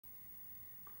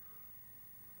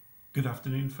Good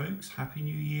afternoon, folks. Happy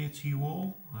New Year to you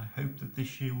all. I hope that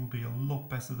this year will be a lot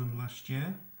better than last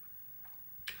year.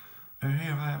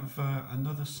 Here I have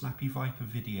another Snappy Viper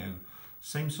video.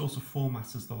 Same sort of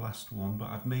format as the last one, but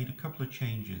I've made a couple of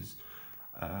changes.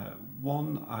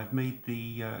 One, I've made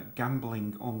the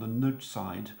gambling on the nudge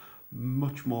side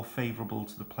much more favourable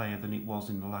to the player than it was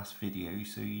in the last video,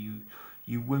 so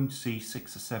you won't see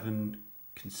 6 or 7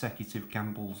 consecutive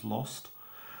gambles lost.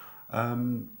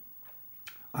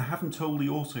 I haven't told the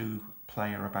auto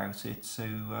player about it,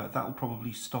 so that'll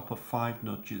probably stop at 5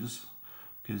 nudges,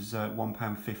 because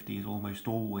 £1.50 is almost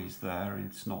always there and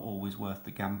it's not always worth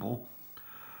the gamble.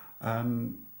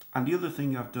 And the other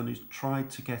thing I've done is tried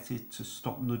to get it to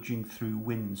stop nudging through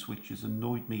wins, which has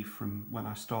annoyed me from when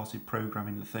I started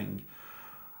programming the thing.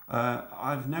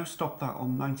 I've now stopped that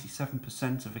on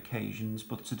 97% of occasions,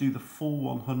 but to do the full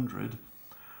 100,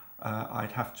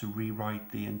 I'd have to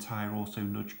rewrite the entire auto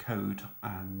nudge code,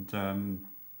 and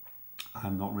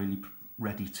I'm not really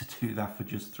ready to do that for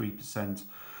just 3%.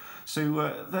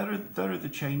 So there are the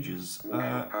changes.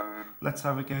 Let's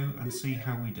have a go and see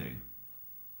how we do.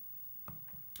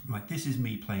 Right, this is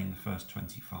me playing the first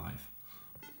 25.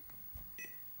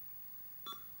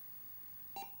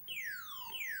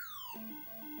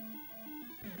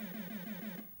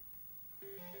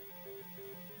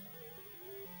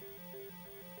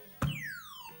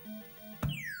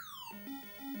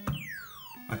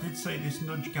 I did say this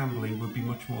nudge gambling would be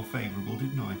much more favourable,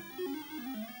 didn't I?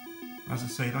 As I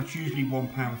say, that's usually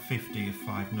 £1.50 of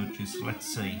 5 nudges, so let's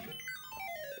see.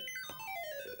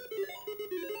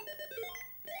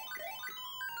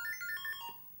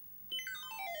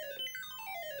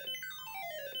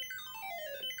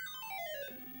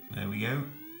 There we go.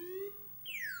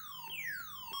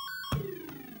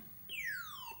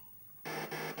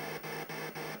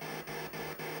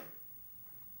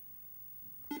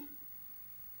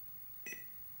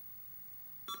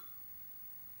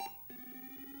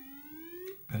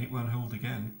 Bet it won't hold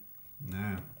again.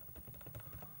 No.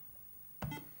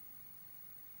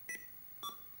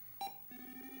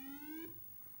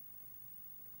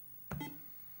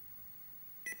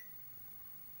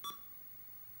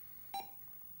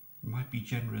 Might be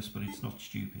generous, but it's not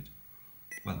stupid.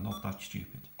 Well, not that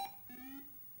stupid.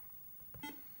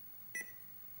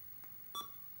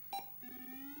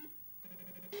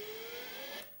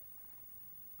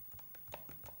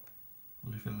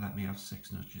 What if it'll let me have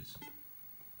 6 nudges?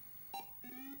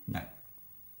 No.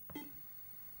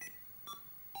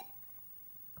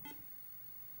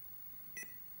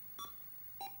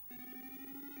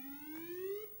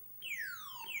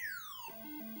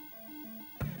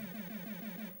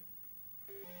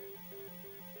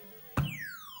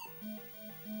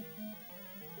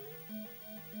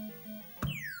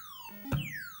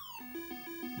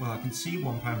 Well, I can see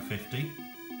 £1.50.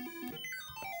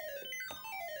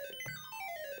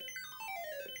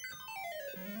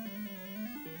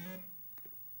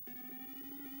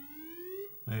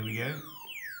 There we go.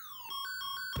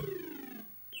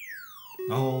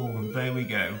 Oh, and there we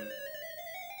go.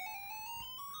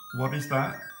 What is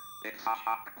that?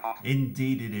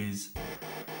 Indeed it is.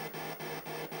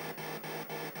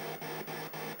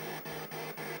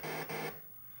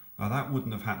 Now that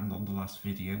wouldn't have happened on the last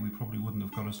video. We probably wouldn't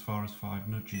have got as far as 5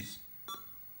 nudges.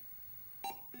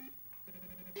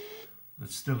 But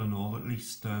still and all, at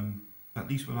least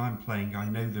when I'm playing, I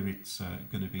know that it's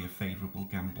going to be a favourable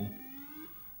gamble.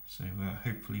 So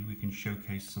hopefully we can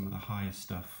showcase some of the higher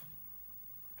stuff.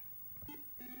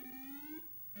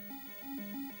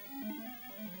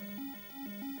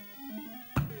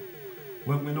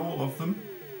 Won't win all of them.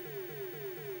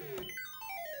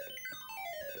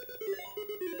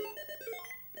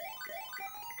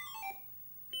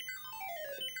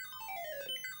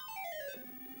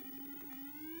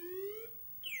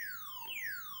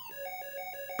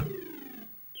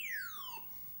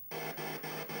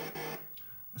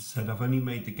 As I said, I've only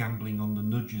made the gambling on the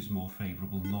nudges more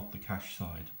favourable, not the cash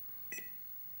side.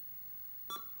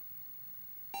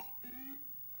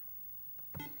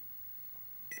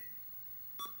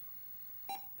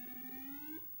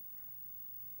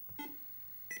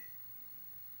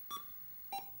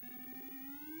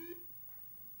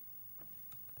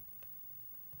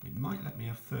 It might let me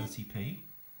have 30p.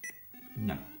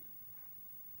 No.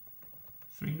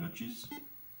 3 nudges?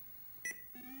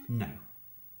 No.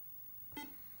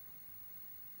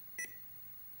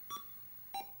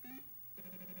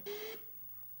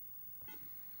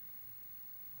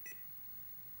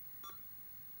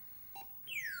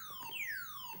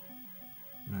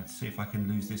 Let's see if I can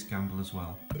lose this gamble as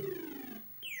well.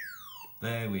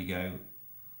 There we go.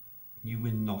 You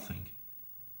win nothing.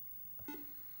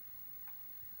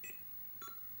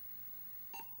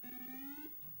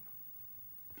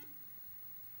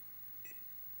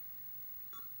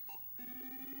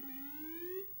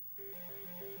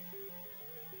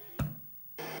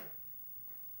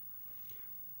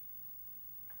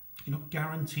 You're not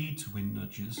guaranteed to win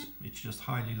nudges, it's just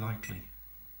highly likely.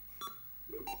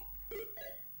 No,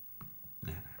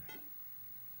 no, no.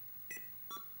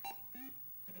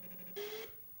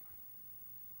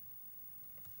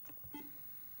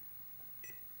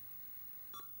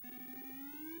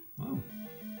 Oh.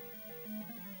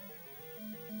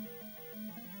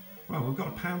 Well, we've got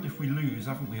a pound if we lose,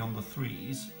 haven't we, on the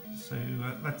threes? So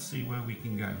let's see where we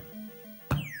can go.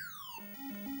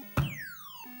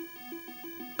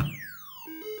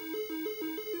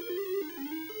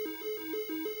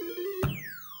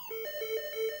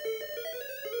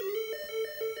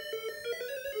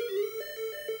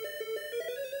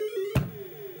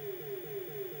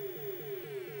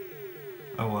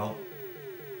 Oh well.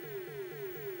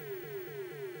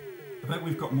 I bet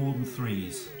we've got more than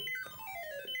threes.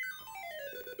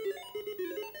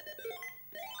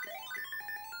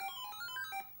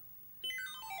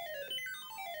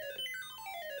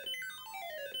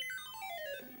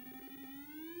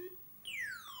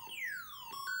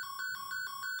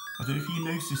 I don't know if you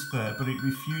noticed there, but it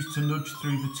refused to nudge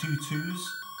through the 2 2s.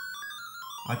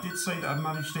 I did say that I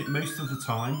managed it most of the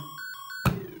time.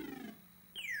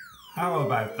 How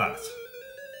about that?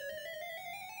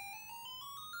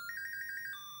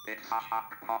 It's a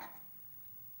jackpot.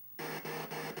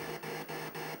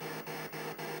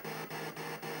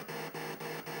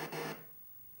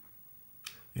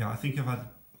 Yeah, I think if I'd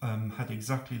had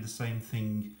exactly the same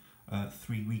thing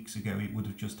 3 weeks ago, it would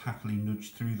have just happily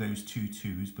nudged through those 2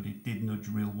 2s, but it did nudge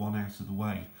reel 1 out of the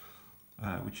way,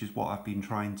 which is what I've been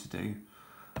trying to do.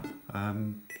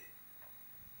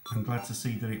 I'm glad to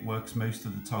see that it works most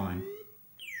of the time.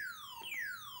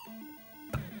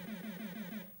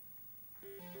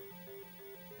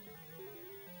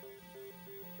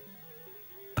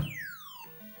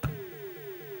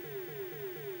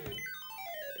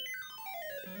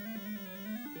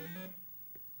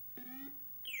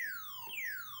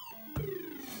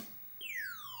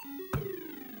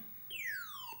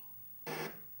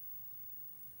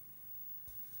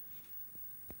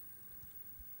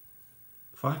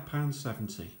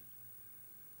 £5.70.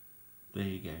 There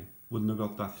you go. Wouldn't have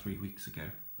got that 3 weeks ago.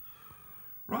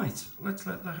 Right, let's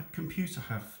let the computer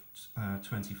have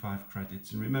 25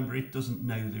 credits. And remember, it doesn't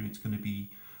know that it's going to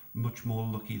be much more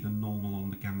lucky than normal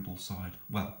on the gamble side.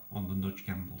 Well, on the nudge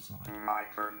gamble side. My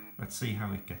turn. Let's see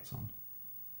how it gets on.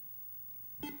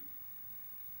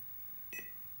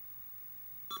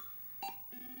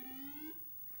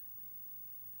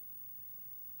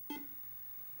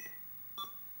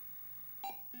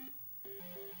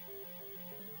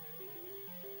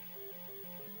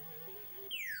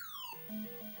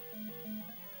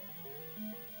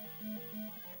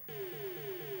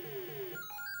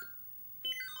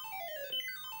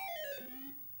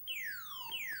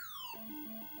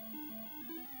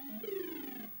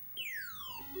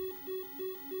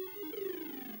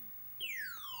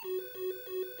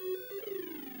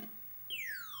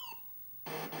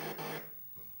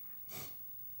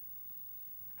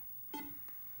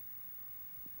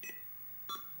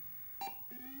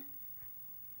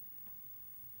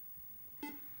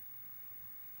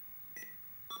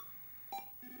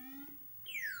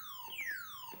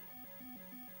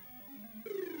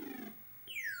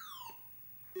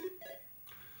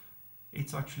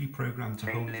 It's actually programmed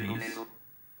to hold these.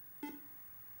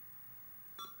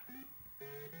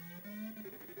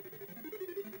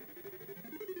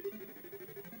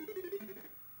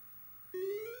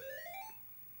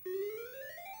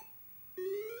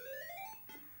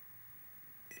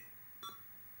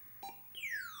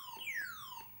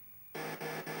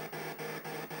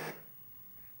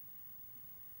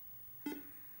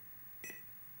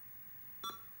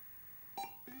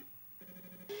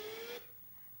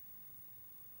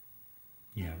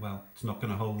 Yeah, well, it's not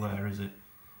going to hold there, is it?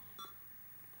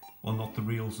 Or not the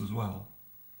reels as well.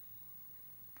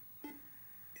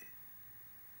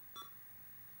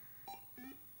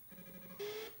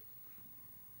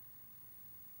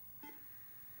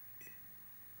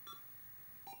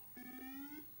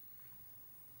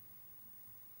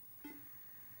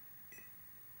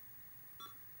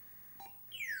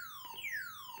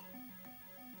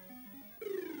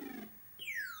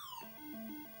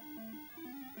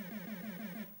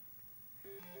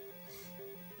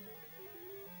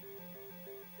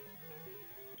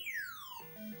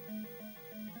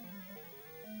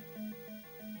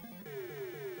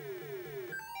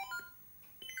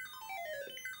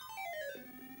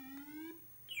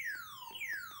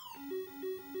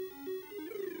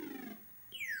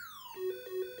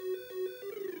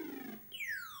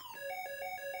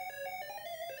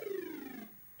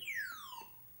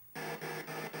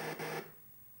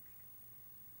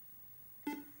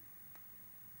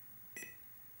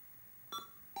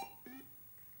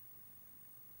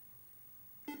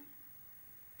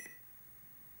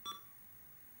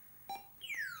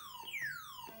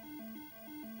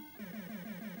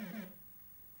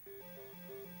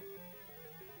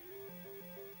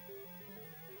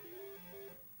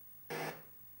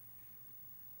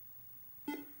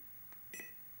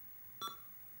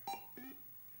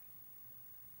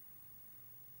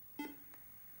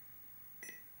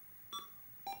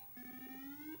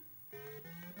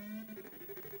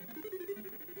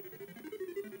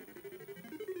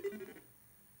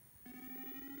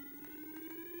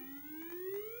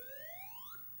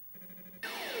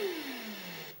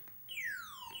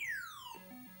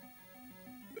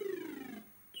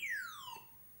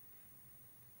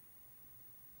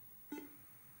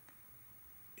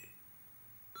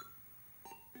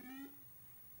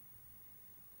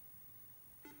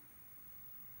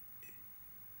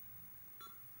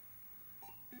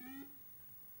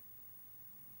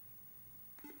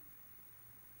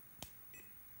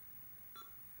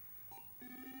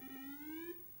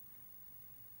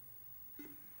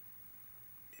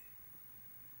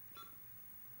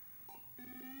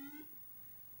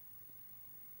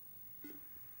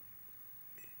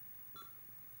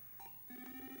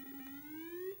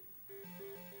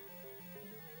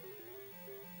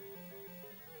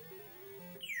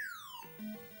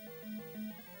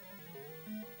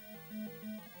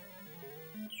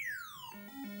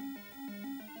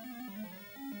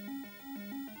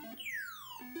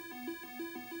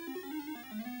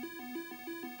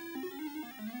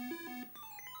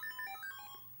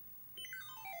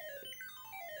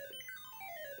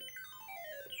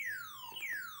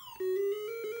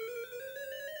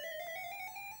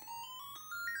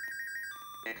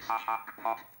 It's a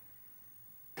jackpot.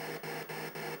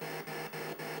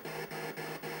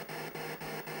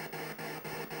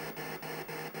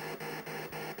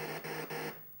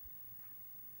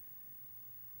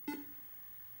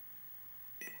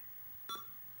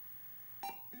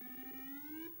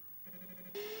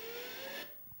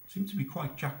 Seems to be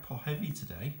quite jackpot heavy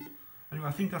today. Anyway,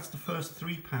 I think that's the first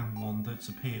 £3 one that's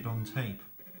appeared on tape.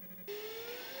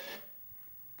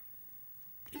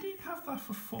 Did he have that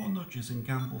for 4 nudges and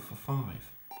gamble for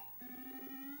 5?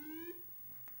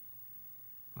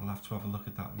 I'll have to have a look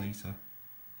at that later.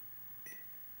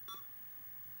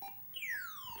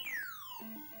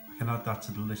 I can add that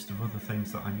to the list of other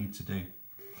things that I need to do.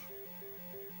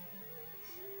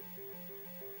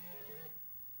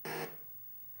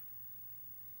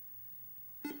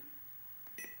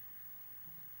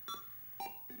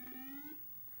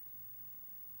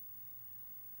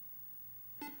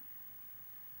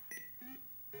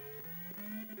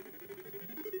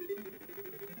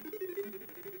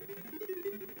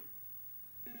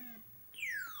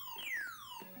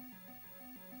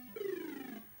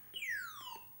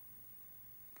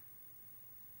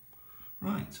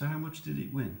 Right, so how much did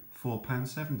it win?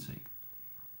 £4.70.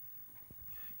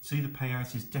 See, the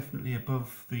payout is definitely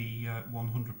above the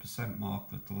 100% mark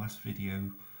that the last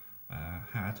video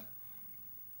had.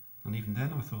 And even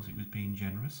then I thought it was being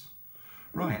generous.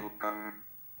 Right,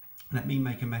 let me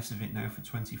make a mess of it now for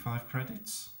 25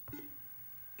 credits.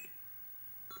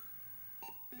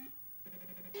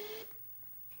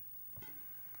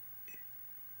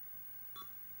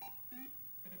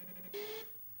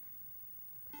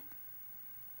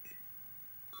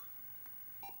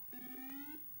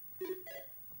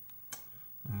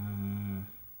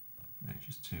 No,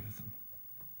 just 2 of them.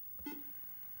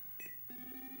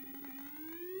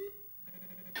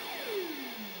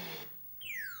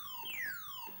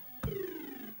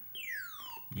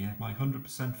 Yeah, my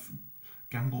 100%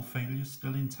 gamble failure is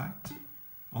still intact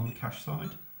on the cash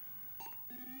side.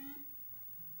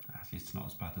 It's not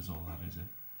as bad as all that, is it?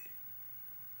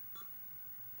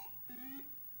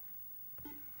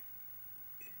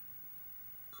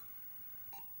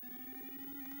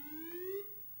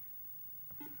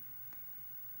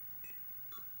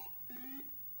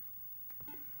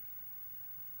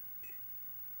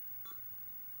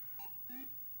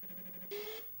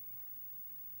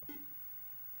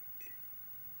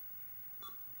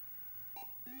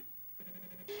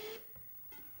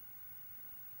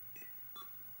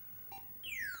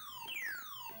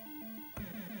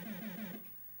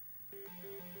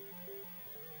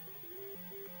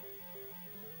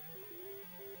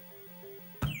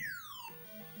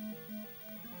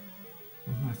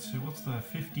 Right, so what's there?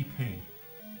 50p.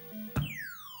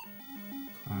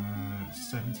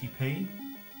 70p.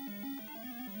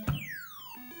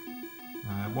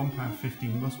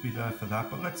 £1.50 must be there for that,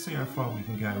 but let's see how far we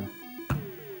can go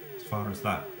as far as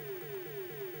that.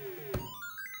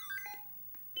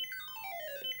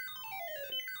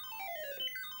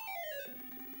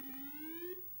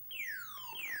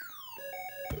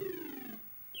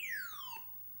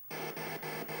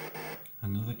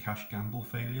 Another cash gamble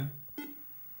failure.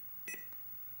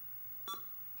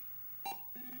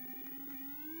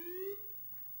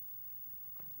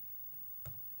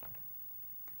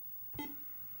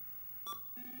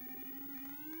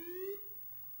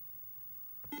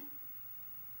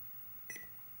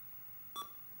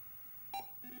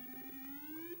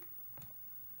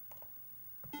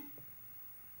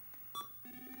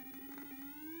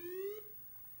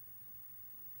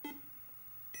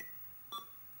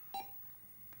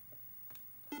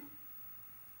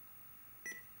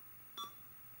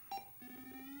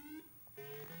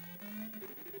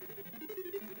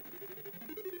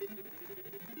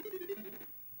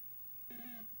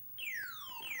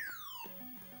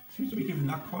 Seems to be giving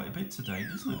that quite a bit today,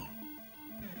 doesn't it?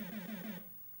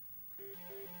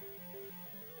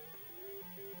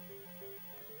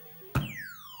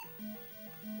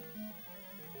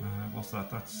 What's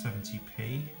that? That's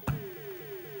 70p.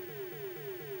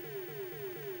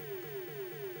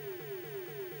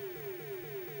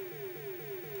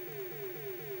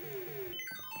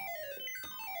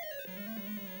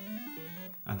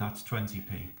 And that's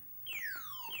 20p.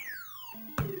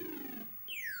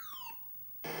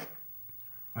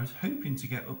 I was hoping to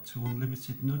get up to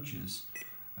unlimited nudges.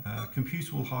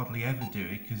 Computer will hardly ever do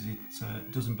it because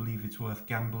it doesn't believe it's worth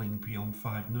gambling beyond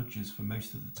 5 nudges for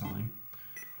most of the time.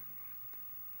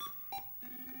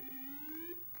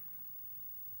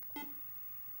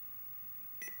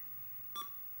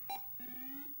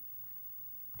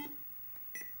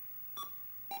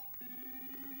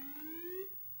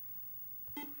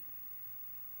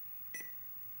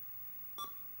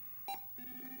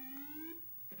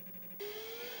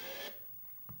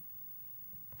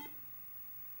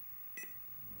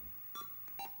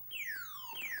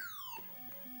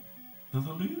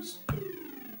 Another lose?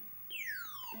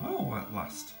 Oh, at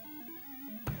last.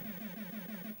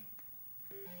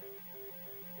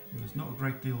 There's not a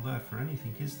great deal there for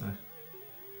anything, is there?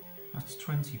 That's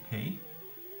 20p.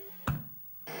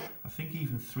 I think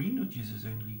even 3 nudges is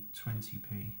only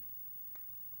 20p.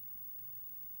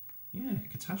 Yeah,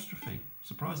 catastrophe.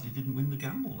 Surprised he didn't win the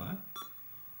gamble there.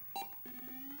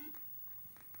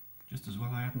 Just as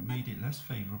well I hadn't made it less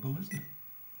favourable, isn't it?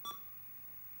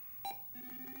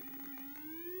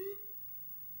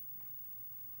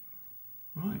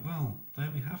 Right, well, there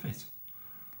we have it.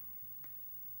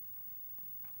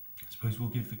 I suppose we'll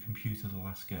give the computer the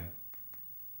last go.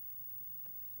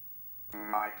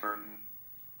 My turn.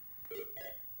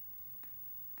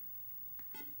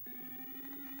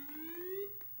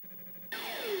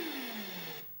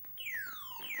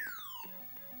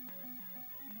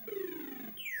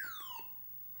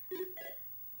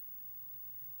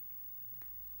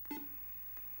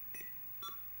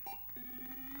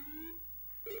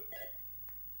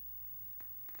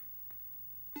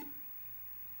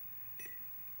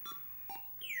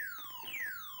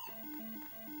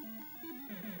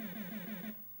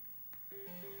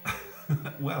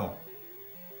 Well,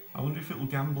 I wonder if it will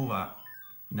gamble that.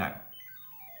 No.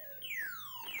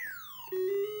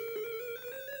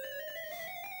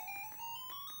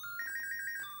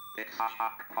 It's a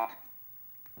jackpot.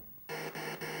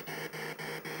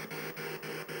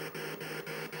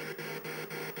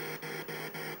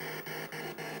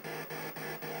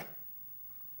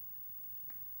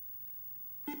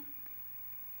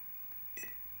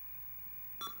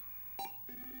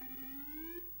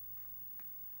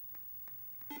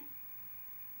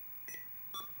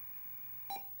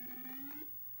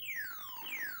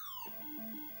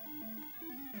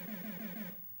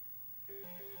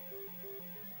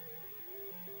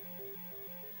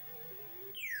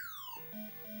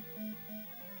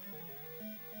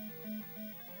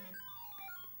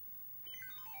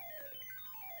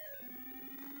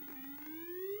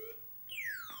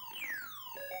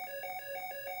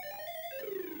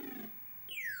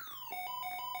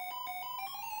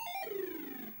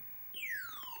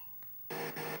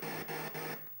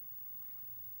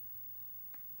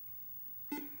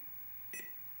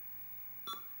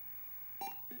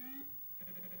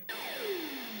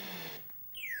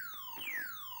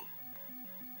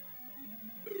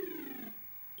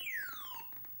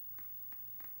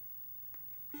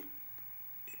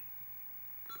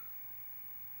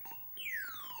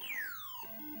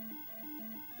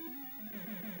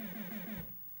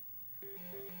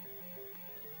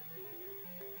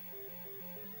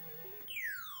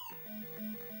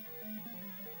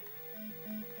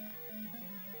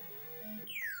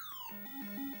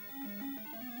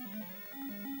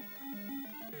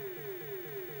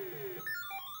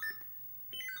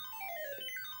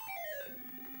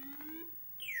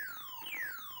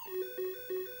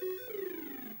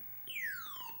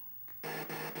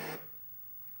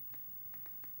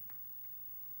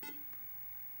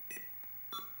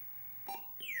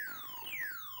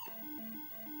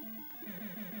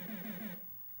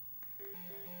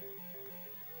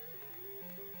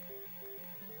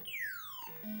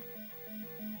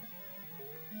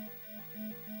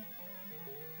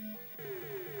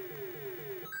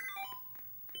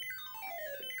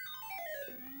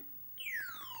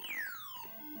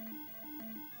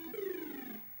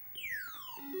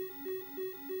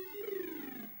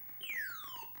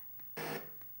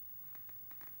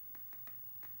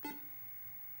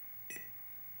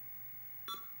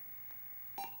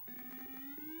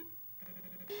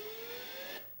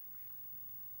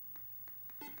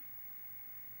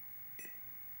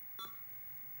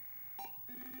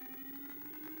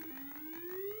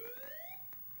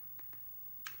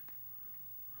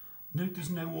 Note there's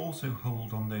no auto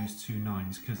hold on those 2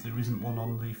 9s because there isn't one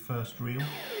on the first reel.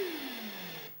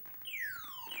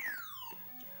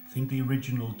 I think the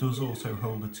original does also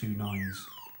hold the 2 9s.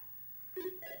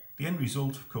 The end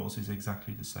result, of course, is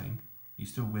exactly the same. You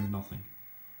still win nothing.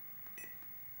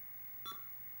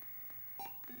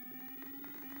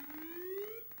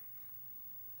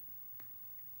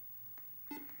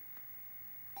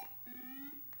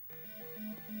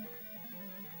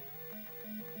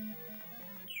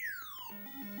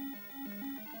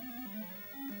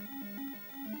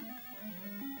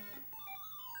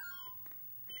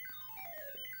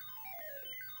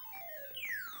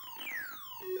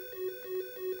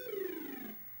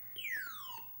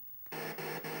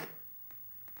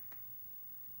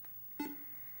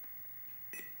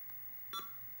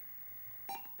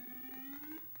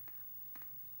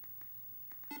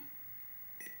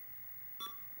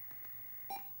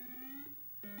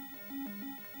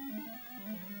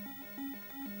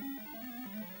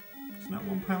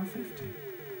 that £1.50?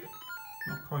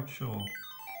 Not quite sure.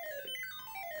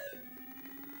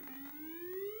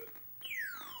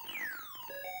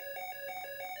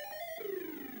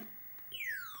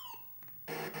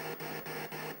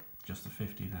 Just a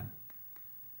 50 then.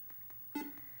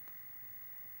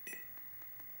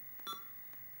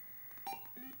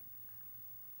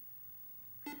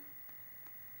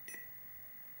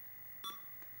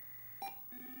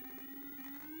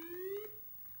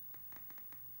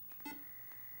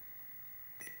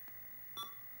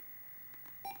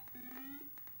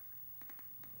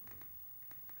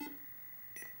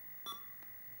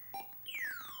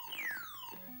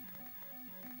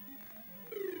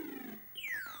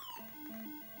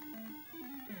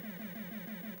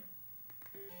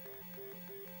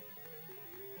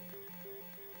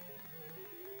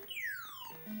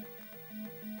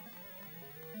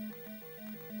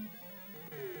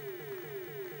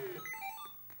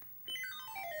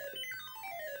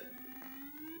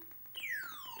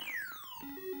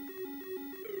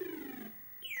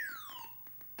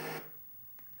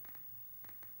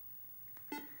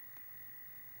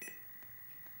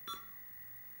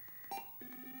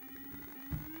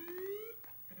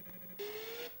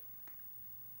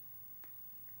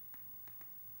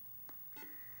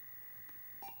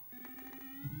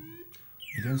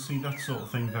 You don't see that sort of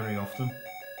thing very often.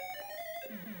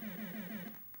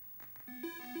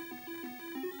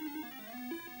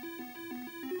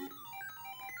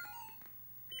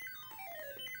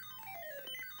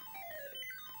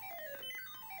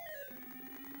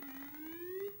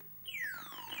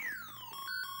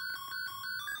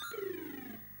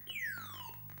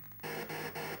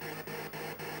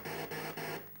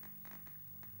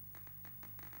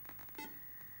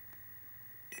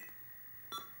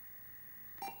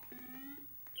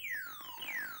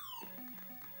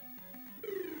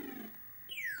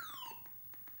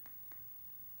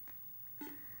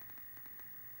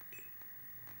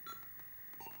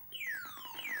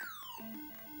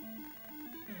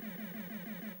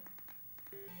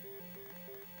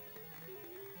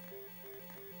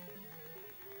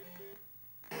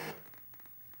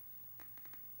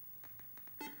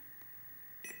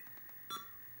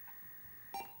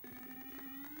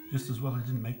 Just as well I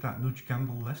didn't make that nudge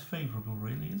gamble less favourable,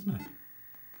 really, isn't it?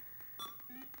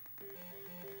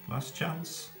 Last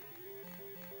chance.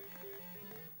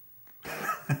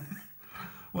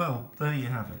 Well, there you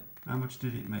have it. How much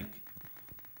did it make?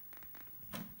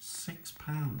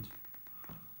 £6.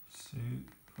 So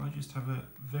if I just have a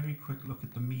very quick look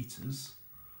at the meters,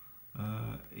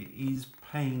 it is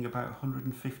paying about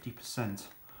 150%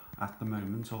 at the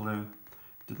moment, although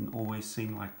it didn't always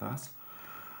seem like that.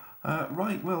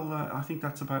 Right, well, I think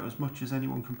that's about as much as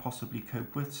anyone can possibly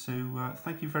cope with, so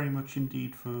thank you very much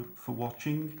indeed for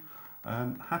watching.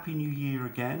 Happy New Year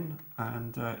again,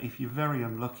 and if you're very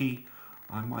unlucky,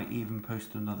 I might even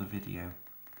post another video.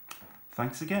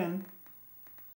 Thanks again.